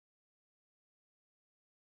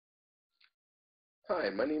Hi,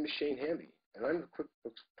 my name is Shane Hamby, and I'm the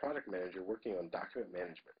QuickBooks Product Manager working on document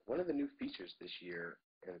management, one of the new features this year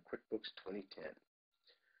in QuickBooks 2010.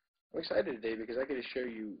 I'm excited today because I get to show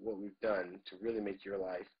you what we've done to really make your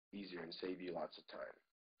life easier and save you lots of time.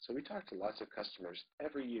 So we talk to lots of customers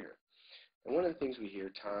every year, and one of the things we hear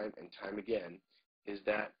time and time again is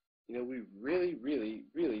that we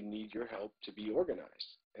really need your help to be organized.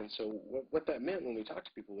 And so what that meant when we talked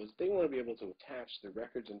to people was they want to be able to attach the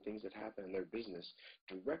records and things that happen in their business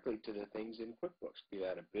directly to the things in QuickBooks, be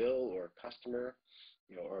that a bill or a customer,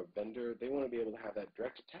 or a vendor. They want to be able to have that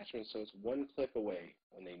direct attachment so it's one click away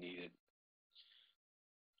when they need it.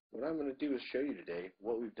 What I'm going to do is show you today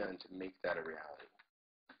what we've done to make that a reality.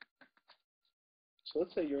 So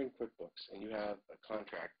let's say you're in QuickBooks and you have a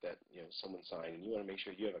contract that someone signed, and you want to make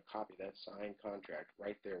sure you have a copy of that signed contract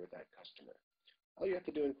right there with that customer. All you have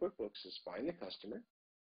to do in QuickBooks is find the customer,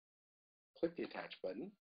 click the Attach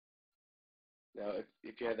button. Now,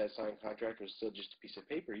 if you have that signed contract or still just a piece of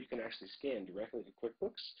paper, you can actually scan directly to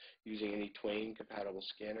QuickBooks using any Twain compatible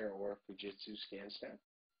scanner or Fujitsu ScanSnap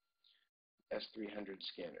S300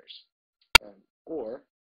 scanners. Or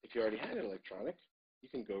if you already had it electronic, you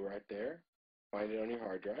can go right there, find it on your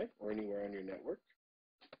hard drive or anywhere on your network.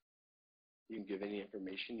 You can give any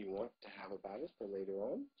information you want to have about it for later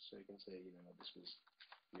on. So you can say, this was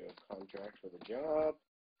contract for the job.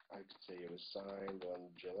 I could say it was signed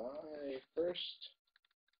on July 1st.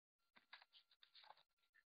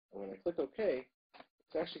 And when I click OK,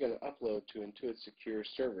 it's actually going to upload to Intuit secure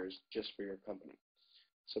servers just for your company.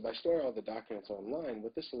 So by storing all the documents online,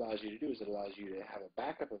 what this allows you to do is it allows you to have a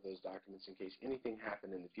backup of those documents in case anything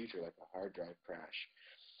happened in the future, like a hard drive crash.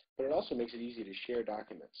 But it also makes it easy to share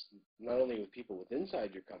documents, not only with people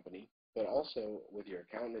inside your company, but also with your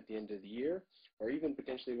accountant at the end of the year, or even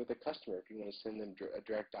potentially with a customer if you want to send them a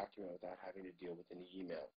direct document without having to deal with any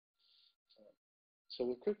email. So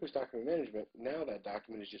with QuickBooks Document Management, now that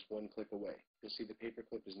document is just one click away. You'll see the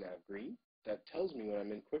paperclip is now green. That tells me when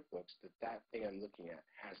I'm in QuickBooks that thing I'm looking at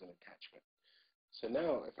has an attachment. So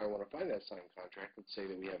now if I want to find that signed contract, let's say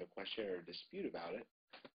that we have a question or a dispute about it,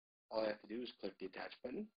 all I have to do is click the Attach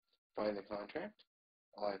button, find the contract.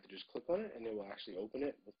 All I have to do is click on it, and it will actually open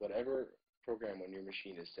it with whatever program on your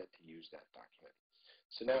machine is set to use that document.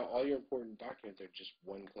 So now all your important documents are just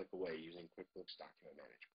one click away using QuickBooks Document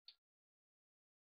Management.